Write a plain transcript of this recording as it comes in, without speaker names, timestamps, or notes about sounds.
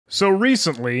So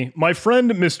recently, my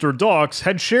friend Mr. Docs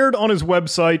had shared on his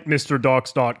website,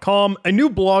 mrdocs.com, a new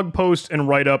blog post and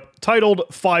write-up titled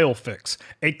FileFix,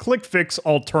 a click-fix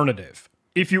alternative.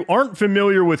 If you aren't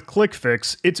familiar with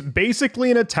click-fix, it's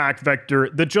basically an attack vector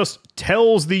that just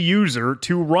tells the user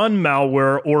to run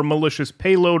malware or malicious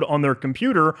payload on their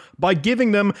computer by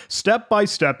giving them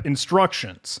step-by-step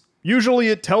instructions. Usually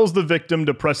it tells the victim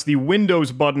to press the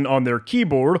Windows button on their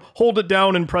keyboard, hold it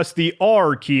down and press the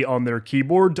R key on their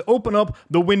keyboard to open up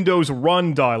the Windows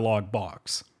Run dialog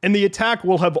box. And the attack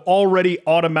will have already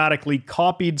automatically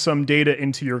copied some data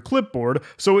into your clipboard,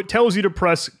 so it tells you to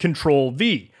press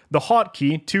Ctrl-V, the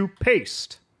hotkey, to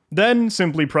paste. Then,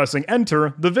 simply pressing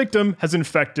Enter, the victim has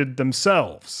infected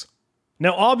themselves.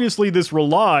 Now obviously this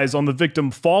relies on the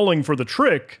victim falling for the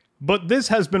trick, but this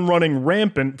has been running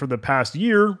rampant for the past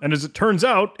year, and as it turns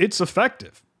out, it's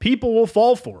effective. People will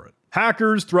fall for it.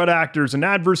 Hackers, threat actors, and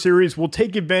adversaries will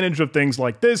take advantage of things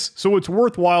like this, so it's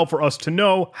worthwhile for us to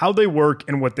know how they work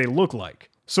and what they look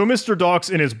like. So Mr. Docs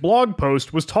in his blog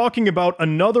post was talking about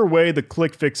another way the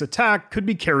click-fix attack could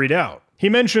be carried out. He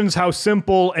mentions how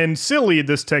simple and silly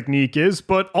this technique is,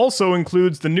 but also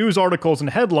includes the news articles and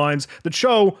headlines that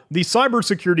show the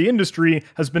cybersecurity industry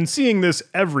has been seeing this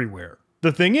everywhere.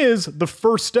 The thing is, the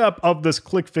first step of this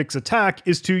click-fix attack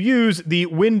is to use the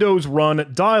Windows Run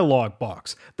dialog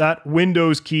box, that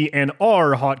Windows key and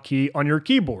R hotkey on your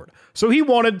keyboard. So he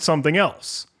wanted something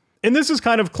else. And this is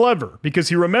kind of clever, because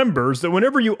he remembers that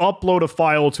whenever you upload a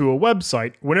file to a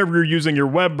website, whenever you're using your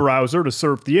web browser to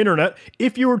surf the internet,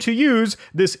 if you were to use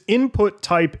this input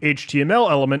type HTML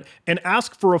element and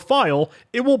ask for a file,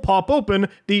 it will pop open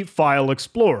the File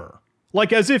Explorer.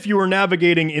 Like as if you were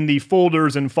navigating in the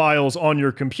folders and files on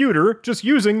your computer, just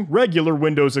using regular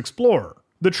Windows Explorer.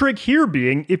 The trick here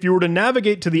being, if you were to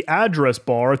navigate to the address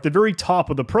bar at the very top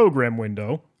of the program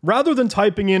window, rather than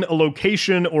typing in a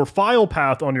location or file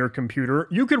path on your computer,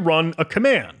 you could run a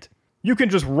command. You can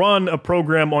just run a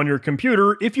program on your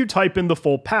computer if you type in the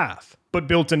full path. But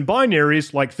built-in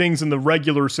binaries, like things in the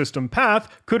regular system path,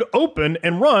 could open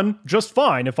and run just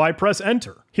fine if I press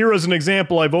Enter. Here as an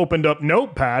example, I've opened up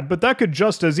Notepad, but that could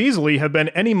just as easily have been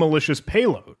any malicious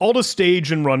payload, all to stage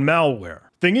and run malware.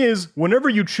 Thing is, whenever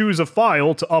you choose a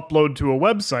file to upload to a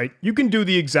website, you can do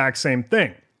the exact same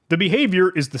thing. The behavior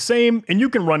is the same, and you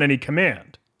can run any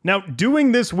command. Now,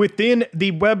 doing this within the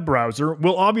web browser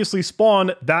will obviously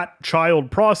spawn that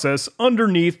child process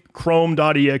underneath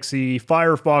Chrome.exe,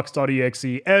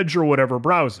 Firefox.exe, Edge, or whatever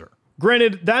browser.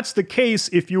 Granted, that's the case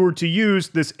if you were to use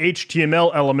this HTML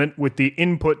element with the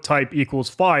input type equals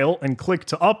file and click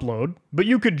to upload, but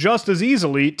you could just as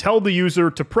easily tell the user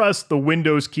to press the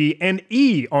Windows key and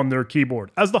E on their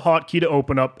keyboard as the hotkey to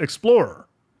open up Explorer.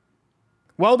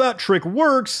 While that trick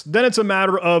works, then it's a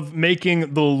matter of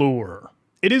making the lure.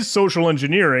 It is social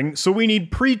engineering, so we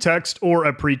need pretext or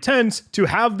a pretense to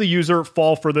have the user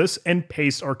fall for this and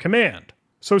paste our command.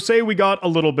 So say we got a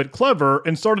little bit clever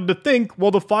and started to think,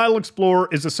 well, the File Explorer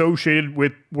is associated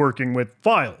with working with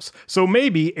files. So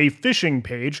maybe a phishing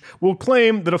page will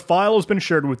claim that a file has been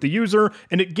shared with the user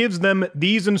and it gives them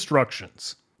these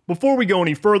instructions. Before we go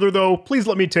any further though, please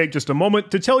let me take just a moment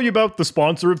to tell you about the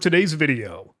sponsor of today's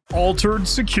video. Altered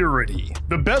Security.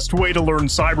 The best way to learn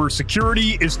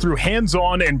cybersecurity is through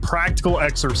hands-on and practical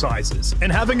exercises, and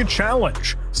having a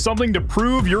challenge, something to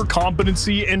prove your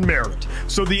competency and merit,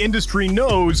 so the industry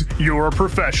knows you're a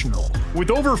professional.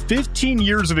 With over 15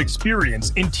 years of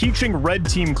experience in teaching red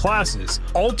team classes,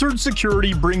 Altered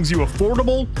Security brings you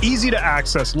affordable,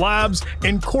 easy-to-access labs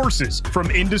and courses from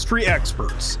industry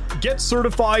experts. Get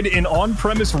certified in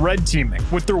on-premise red teaming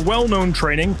with their well-known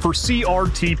training for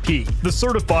CRTP, the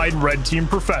Certified Red Team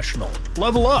Professional.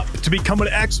 Level up to become an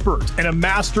expert and a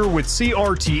master with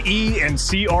CRTE and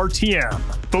CRTM.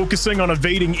 Focusing on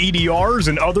evading EDRs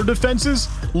and other defenses?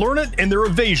 Learn it in their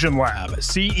Evasion Lab,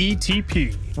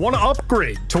 CETP. Want to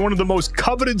upgrade to one of the most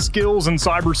coveted skills in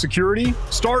cybersecurity?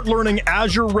 Start learning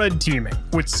Azure Red Teaming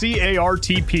with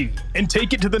CARTP and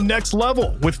take it to the next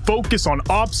level with focus on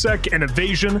OPSEC and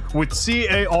evasion with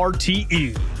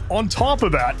CARTE. On top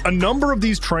of that, a number of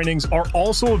these trainings are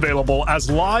also available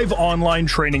as live online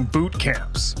training boot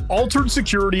camps. Altered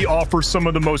Security offers some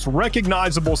of the most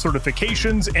recognizable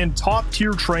certifications and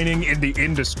top-tier training in the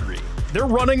industry. They're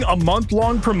running a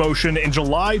month-long promotion in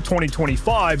July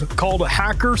 2025 called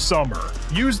Hacker Summer.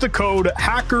 Use the code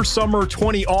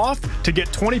HackerSummer20OFF to get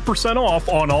 20% off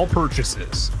on all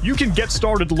purchases. You can get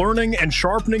started learning and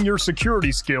sharpening your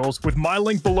security skills with my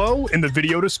link below in the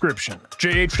video description,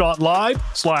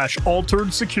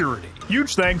 jh.live/Altered Security.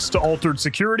 Huge thanks to Altered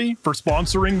Security for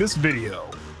sponsoring this video.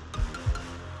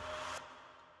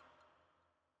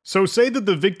 So say that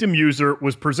the victim user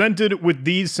was presented with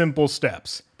these simple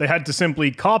steps. They had to simply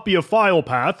copy a file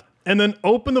path, and then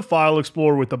open the File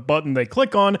Explorer with the button they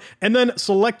click on, and then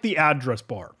select the address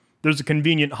bar. There's a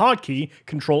convenient hotkey,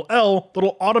 Control-L,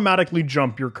 that'll automatically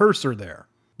jump your cursor there.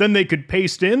 Then they could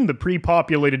paste in the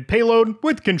pre-populated payload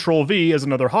with Control-V as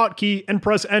another hotkey and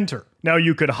press Enter. Now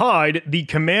you could hide the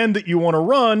command that you want to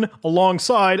run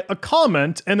alongside a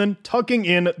comment and then tucking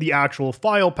in the actual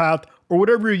file path or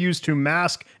whatever you use to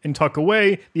mask and tuck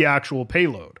away the actual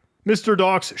payload. Mr.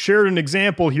 Docs shared an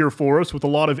example here for us with a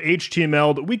lot of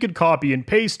HTML that we could copy and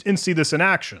paste and see this in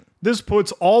action. This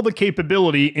puts all the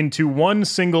capability into one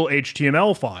single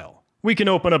HTML file. We can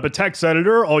open up a text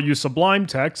editor, I'll use Sublime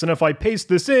Text, and if I paste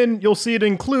this in, you'll see it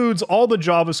includes all the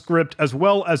JavaScript as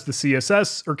well as the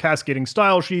CSS or cascading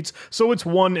style sheets, so it's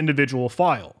one individual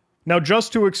file. Now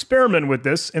just to experiment with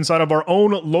this inside of our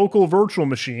own local virtual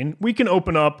machine, we can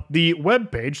open up the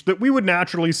web page that we would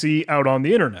naturally see out on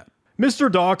the internet.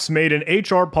 Mr. Docs made an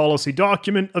HR policy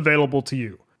document available to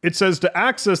you. It says to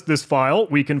access this file,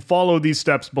 we can follow these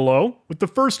steps below, with the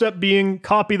first step being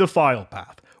copy the file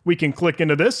path. We can click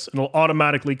into this, and it'll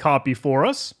automatically copy for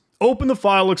us. Open the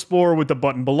File Explorer with the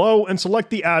button below and select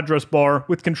the address bar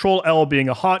with Control-L being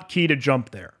a hotkey to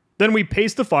jump there. Then we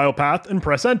paste the file path and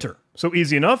press Enter. So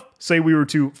easy enough. Say we were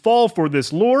to fall for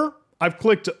this lure. I've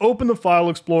clicked to open the File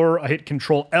Explorer, I hit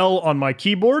Control-L on my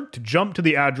keyboard to jump to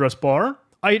the address bar.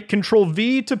 I hit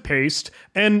Control-V to paste,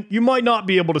 and you might not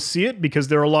be able to see it because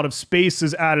there are a lot of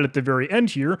spaces added at the very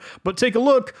end here, but take a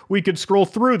look, we could scroll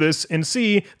through this and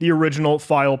see the original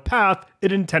file path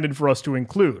it intended for us to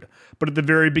include. But at the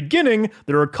very beginning,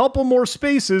 there are a couple more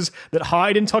spaces that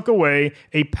hide and tuck away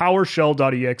a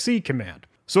PowerShell.exe command.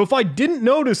 So if I didn't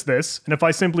notice this, and if I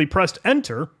simply pressed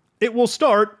Enter, it will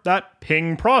start that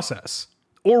ping process,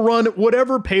 or run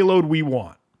whatever payload we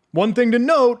want. One thing to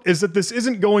note is that this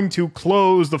isn't going to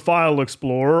close the File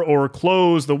Explorer or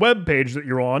close the web page that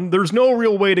you're on. There's no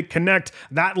real way to connect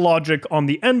that logic on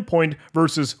the endpoint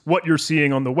versus what you're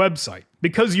seeing on the website,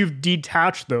 because you've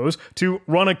detached those to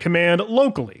run a command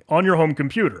locally on your home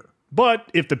computer. But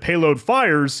if the payload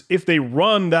fires, if they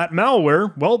run that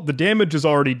malware, well, the damage is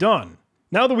already done.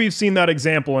 Now that we've seen that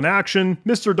example in action,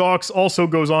 Mr. Docs also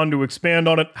goes on to expand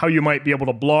on it, how you might be able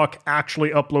to block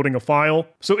actually uploading a file.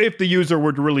 So if the user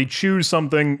were to really choose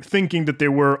something thinking that they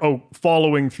were,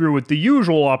 following through with the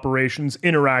usual operations,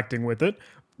 interacting with it,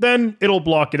 then it'll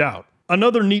block it out.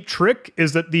 Another neat trick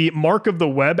is that the mark of the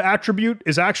web attribute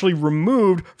is actually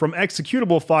removed from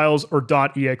executable files or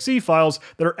 .exe files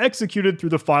that are executed through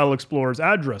the File Explorer's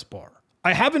address bar.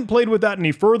 I haven't played with that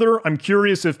any further. I'm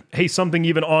curious if, something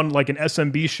even on like an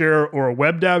SMB share or a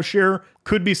WebDAV share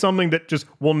could be something that just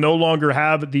will no longer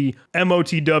have the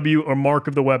MOTW or mark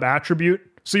of the web attribute.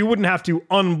 So you wouldn't have to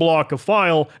unblock a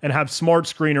file and have Smart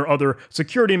Screen or other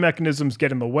security mechanisms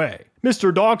get in the way.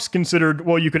 Mr. Docs considered,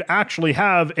 well, you could actually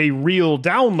have a real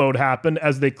download happen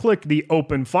as they click the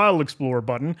Open File Explorer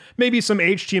button, maybe some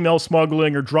HTML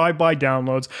smuggling or drive-by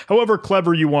downloads, however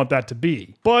clever you want that to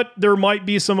be. But there might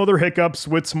be some other hiccups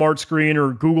with Smart Screen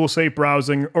or Google Safe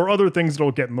Browsing or other things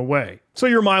that'll get in the way. So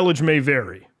your mileage may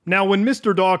vary. Now, when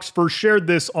Mr. Docs first shared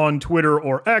this on Twitter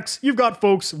or X, you've got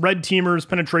folks, red teamers,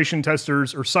 penetration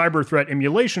testers, or cyber threat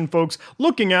emulation folks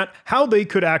looking at how they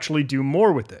could actually do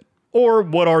more with it. Or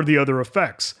what are the other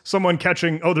effects? Someone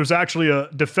catching, there's actually a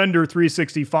Defender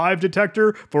 365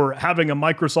 detector for having a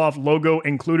Microsoft logo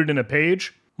included in a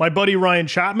page. My buddy Ryan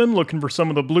Chapman looking for some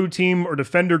of the blue team or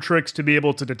Defender tricks to be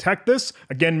able to detect this.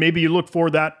 Again, maybe you look for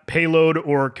that payload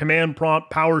or command prompt,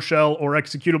 PowerShell, or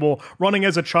executable running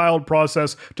as a child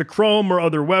process to Chrome or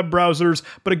other web browsers.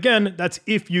 But again, that's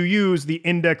if you use the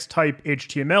index type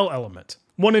HTML element.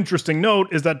 One interesting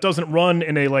note is that doesn't run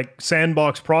in a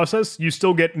sandbox process. You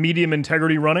still get medium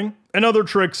integrity running. And other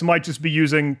tricks might just be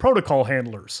using protocol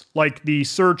handlers, like the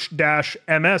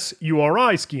search-ms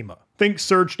URI schema. Think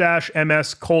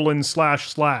search-ms://.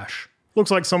 Looks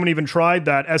like someone even tried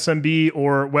that SMB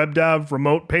or WebDAV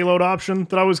remote payload option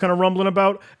that I was kind of rumbling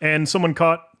about, and someone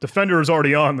caught Defender is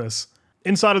already on this.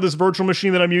 Inside of this virtual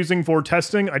machine that I'm using for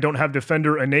testing, I don't have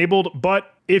Defender enabled,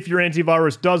 but if your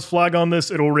antivirus does flag on this,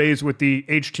 it'll raise with the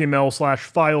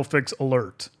HTML/FileFix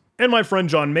alert. And my friend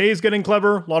John May is getting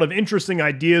clever. A lot of interesting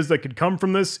ideas that could come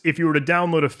from this if you were to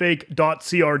download a fake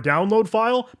 .cr download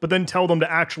file, but then tell them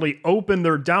to actually open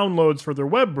their downloads for their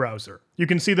web browser. You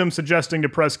can see them suggesting to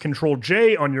press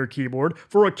Ctrl-J on your keyboard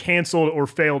for a canceled or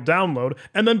failed download,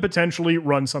 and then potentially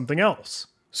run something else.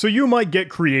 So you might get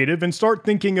creative and start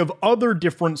thinking of other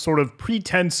different sort of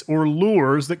pretense or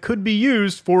lures that could be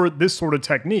used for this sort of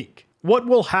technique. What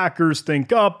will hackers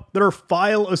think up that are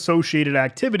file-associated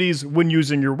activities when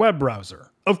using your web browser?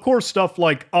 Of course, stuff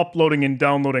like uploading and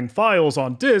downloading files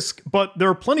on disk, but there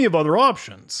are plenty of other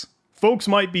options. Folks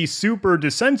might be super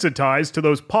desensitized to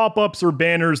those pop-ups or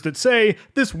banners that say,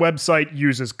 this website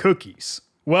uses cookies.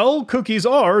 Well, cookies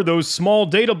are those small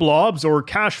data blobs or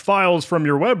cache files from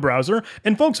your web browser,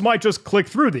 and folks might just click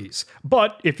through these.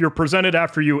 But if you're presented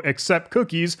after you accept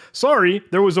cookies, sorry,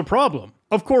 there was a problem.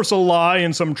 Of course, a lie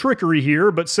and some trickery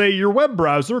here, but say your web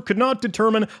browser could not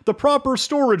determine the proper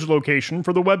storage location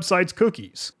for the website's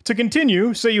cookies. To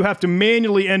continue, say you have to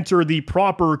manually enter the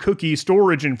proper cookie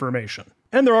storage information.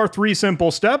 And there are 3 simple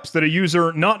steps that a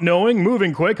user not knowing,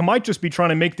 moving quick, might just be trying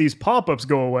to make these pop-ups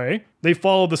go away. They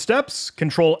follow the steps,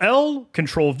 Control-L,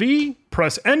 Control-V,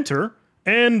 press Enter,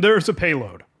 and there's a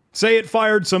payload. Say it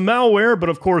fired some malware, but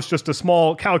of course just a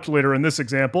small calculator in this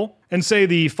example. And say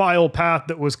the file path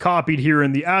that was copied here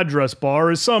in the address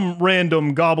bar is some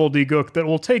random gobbledygook that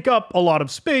will take up a lot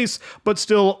of space, but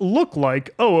still look like,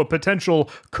 oh, a potential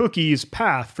cookies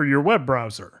path for your web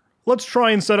browser. Let's try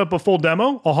and set up a full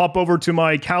demo. I'll hop over to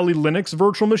my Kali Linux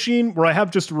virtual machine where I have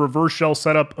just a reverse shell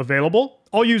setup available.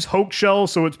 I'll use hoax shell,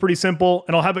 so it's pretty simple,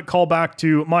 and I'll have it call back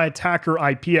to my attacker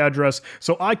IP address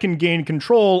so I can gain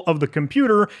control of the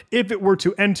computer if it were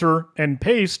to enter and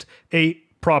paste a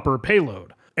proper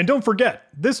payload. And don't forget,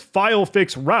 this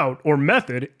FileFix route or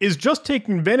method is just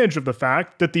taking advantage of the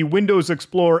fact that the Windows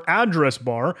Explorer address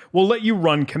bar will let you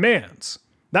run commands.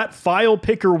 That file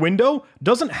picker window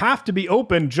doesn't have to be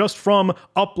open just from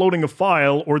uploading a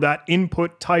file or that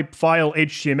input type file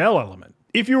HTML element.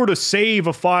 If you were to save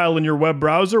a file in your web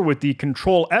browser with the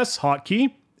Control-S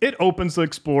hotkey, it opens the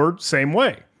Explorer same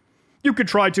way. You could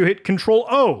try to hit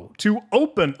Control-O to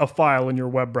open a file in your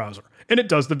web browser, and it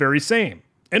does the very same.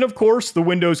 And of course, the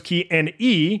Windows key and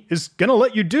E is gonna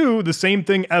let you do the same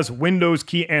thing as Windows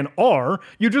key and R,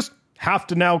 you just have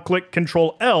to now click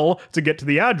Control-L to get to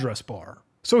the address bar.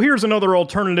 So here's another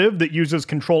alternative that uses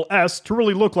Control-S to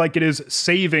really look like it is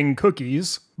saving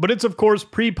cookies, but it's of course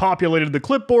pre-populated the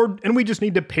clipboard and we just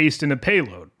need to paste in a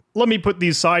payload. Let me put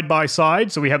these side by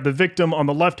side so we have the victim on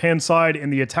the left-hand side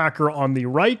and the attacker on the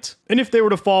right. And if they were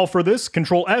to fall for this,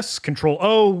 Control-S,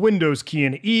 Control-O, Windows key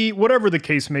and E, whatever the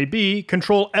case may be,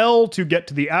 Control-L to get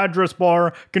to the address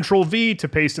bar, Control-V to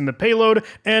paste in the payload,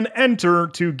 and Enter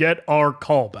to get our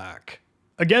callback.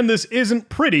 Again, this isn't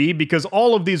pretty because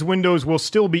all of these windows will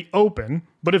still be open,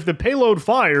 but if the payload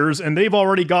fires and they've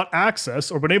already got access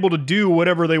or been able to do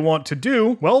whatever they want to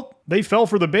do, well, they fell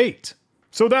for the bait.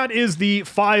 So that is the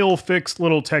FileFix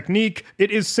little technique.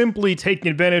 It is simply taking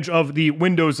advantage of the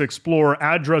Windows Explorer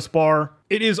address bar.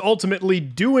 It is ultimately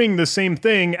doing the same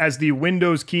thing as the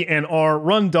Windows key and R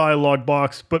run dialog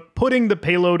box, but putting the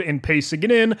payload and pasting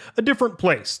it in a different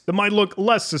place that might look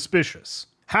less suspicious.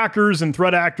 Hackers and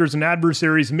threat actors and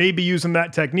adversaries may be using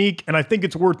that technique, and I think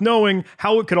it's worth knowing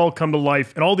how it could all come to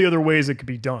life and all the other ways it could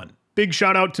be done. Big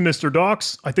shout out to Mr.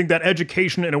 Docs. I think that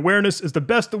education and awareness is the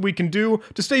best that we can do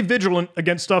to stay vigilant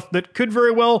against stuff that could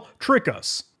very well trick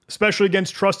us, especially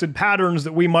against trusted patterns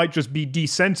that we might just be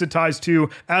desensitized to,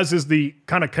 as is the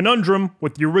kind of conundrum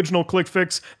with the original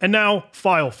ClickFix and now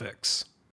FileFix.